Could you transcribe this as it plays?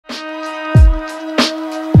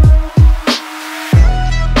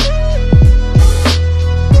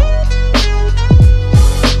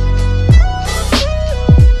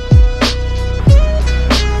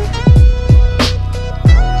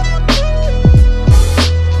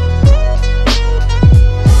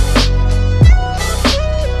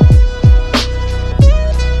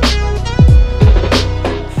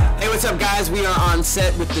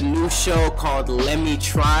show called Lemme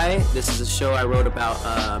Try. This is a show I wrote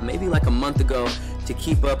about maybe like a month ago to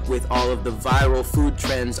keep up with all of the viral food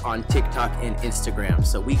trends on TikTok and Instagram.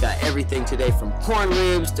 So we got everything today from corn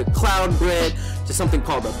ribs to cloud bread to something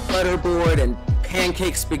called a butter board and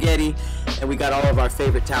pancake spaghetti. And we got all of our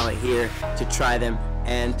favorite talent here to try them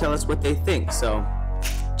and tell us what they think. So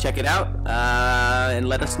check it out and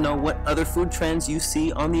let us know what other food trends you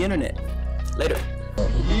see on the internet. Later.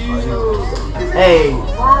 Hey,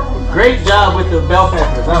 great job with the bell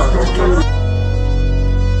peppers. That was good.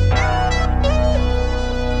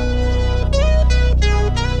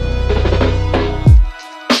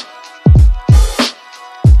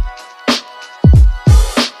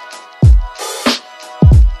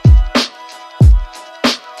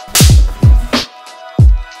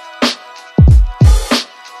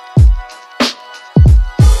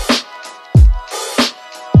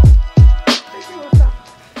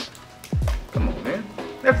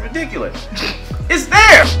 That's ridiculous. It's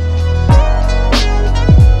there!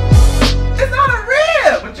 It's not a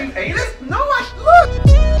rib! But you ate it? No, look!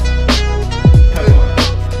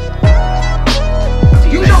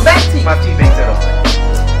 Use your back teeth. My teeth ain't set up.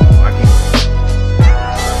 I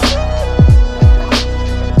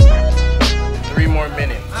can't. 3 more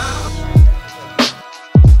minutes.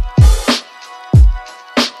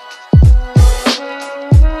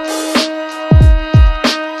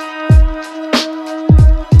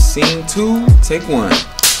 Scene 2, take 1. Alright,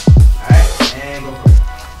 and go for it.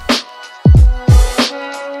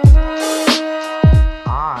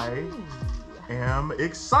 I am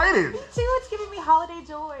excited. Me too, it's giving me holiday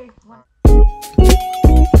joy.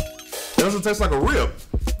 It doesn't taste like a rib.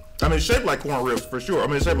 I mean, it's shaped like corn ribs for sure. I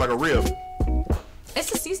mean, it's shaped like a rib.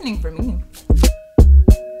 It's a seasoning for me.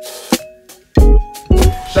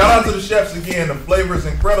 Shout out to the chefs again. The flavor is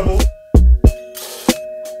incredible.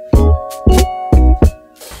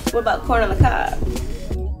 What about corn on the cob?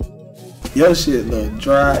 Your shit look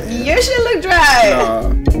dry. Your shit look dry.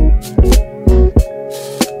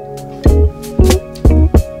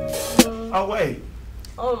 Oh, wait.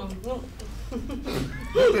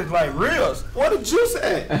 It's like ribs. What the juice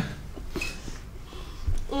at?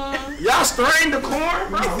 Y'all strained the corn,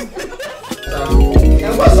 bro?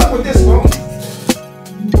 And what's up with this phone?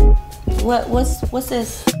 What's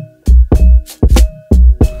this?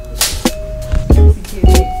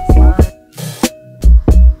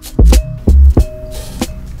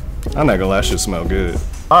 I'm not gonna lie, that shit smell good.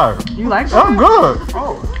 Alright. You like that? I'm good.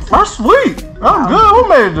 Oh, that's sweet. I'm good. Who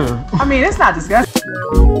made this? I mean, it's not disgusting.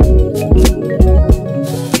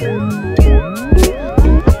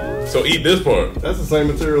 So eat this part. That's the same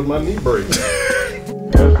material as my knee brace.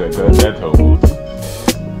 That's whole.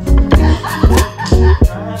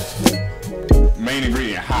 Main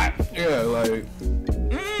ingredient, hot. Yeah, like,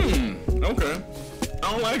 okay.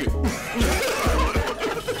 I don't like it.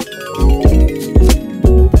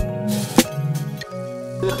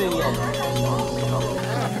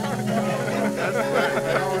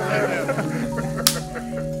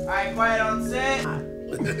 Alright, quiet on set.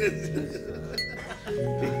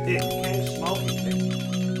 Can't smoke it.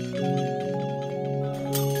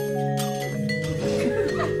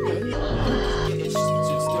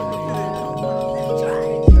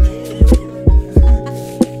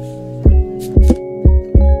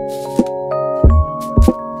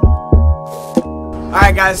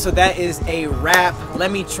 Alright guys, so that is a wrap.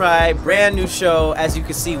 Lemme Try, brand new show. As you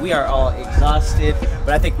can see, we are all exhausted,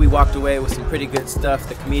 but I think we walked away with some pretty good stuff.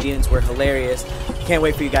 The comedians were hilarious. Can't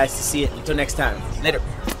wait for you guys to see it. Until next time, later.